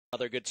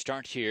Another good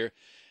start here,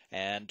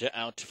 and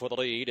out for the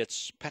lead,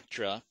 it's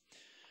Petra.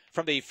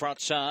 From the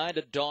front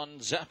side,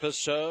 Dawn's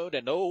Episode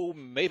and Oh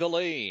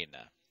Maybelline.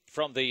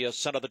 From the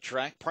center of the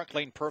track, Park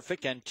Lane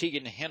Perfect and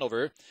Teagan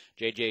Hanover.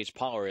 JJ's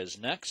Power is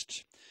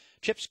next.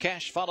 Chips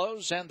Cash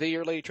follows, and the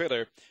early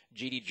trailer,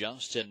 GD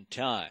Just in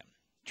Time.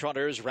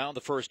 Trotters round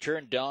the first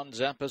turn. Dawn's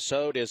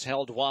Episode is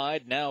held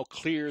wide, now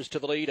clears to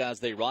the lead as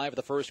they arrive at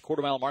the first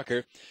quarter-mile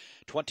marker.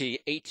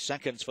 28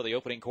 seconds for the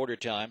opening quarter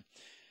time.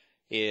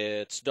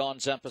 It's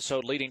Dawn's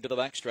Episode leading to the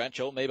backstretch.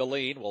 Oh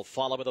Maybelline will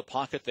follow in the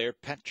pocket there.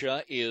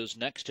 Petra is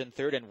next in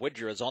third, and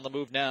Widger is on the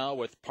move now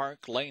with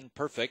Park Lane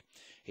Perfect.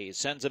 He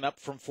sends him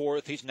up from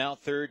fourth. He's now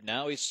third.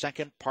 Now he's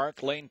second.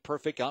 Park Lane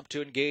Perfect up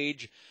to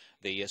engage.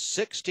 The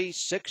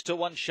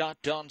 66-1 shot.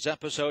 Dawn's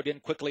Episode in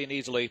quickly and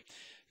easily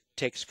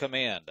takes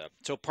command.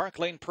 So Park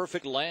Lane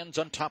Perfect lands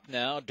on top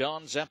now.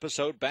 Dawn's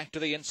Episode back to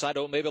the inside.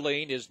 Oh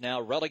Maybelline is now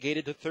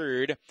relegated to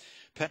third.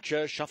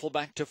 Petra shuffle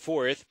back to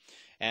fourth.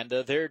 And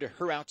there to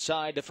her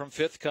outside from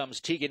fifth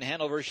comes Teagan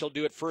Hanover. She'll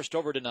do it first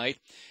over tonight.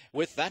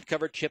 With that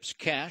covered, Chips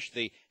Cash.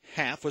 The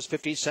half was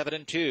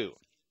 57-2.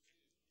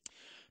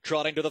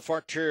 Trotting to the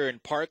far turn,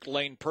 Park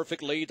Lane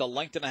Perfect lead, a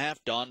length and a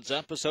half. Dawn's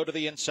Episode to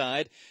the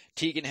inside.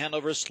 Teagan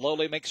Hanover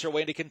slowly makes her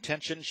way into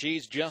contention.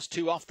 She's just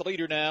two off the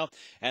leader now,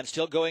 and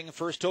still going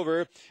first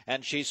over.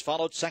 And she's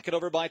followed second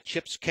over by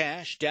Chips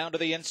Cash. Down to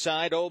the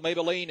inside. Oh,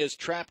 Maybelline is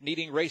trapped,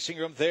 needing racing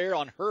room there.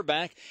 On her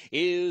back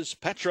is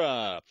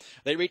Petra.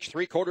 They reach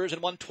three quarters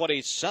in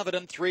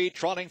 127-3.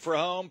 Trotting for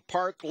home.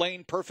 Park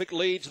Lane Perfect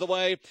leads the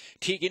way.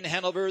 Teagan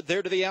Hanover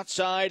there to the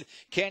outside.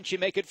 Can she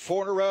make it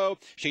four in a row?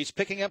 She's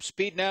picking up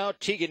speed now.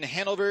 Teagan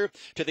Hanover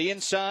to the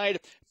inside.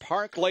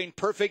 Park Lane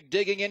Perfect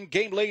digging in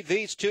gamely.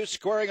 These two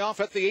squaring off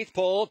at the eighth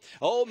pole.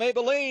 Oh,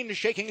 Maybelline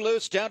shaking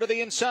loose down to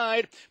the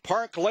inside.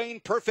 Park Lane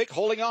Perfect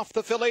holding off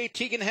the filly,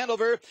 Teagan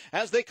Hanover,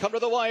 as they come to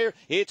the wire.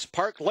 It's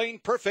Park Lane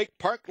Perfect.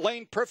 Park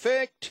Lane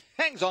Perfect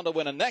hangs on to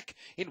win a neck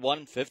in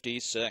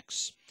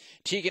 156.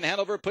 Teagan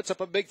Hanover puts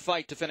up a big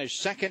fight to finish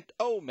second.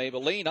 Oh,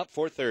 Maybelline up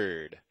for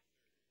third.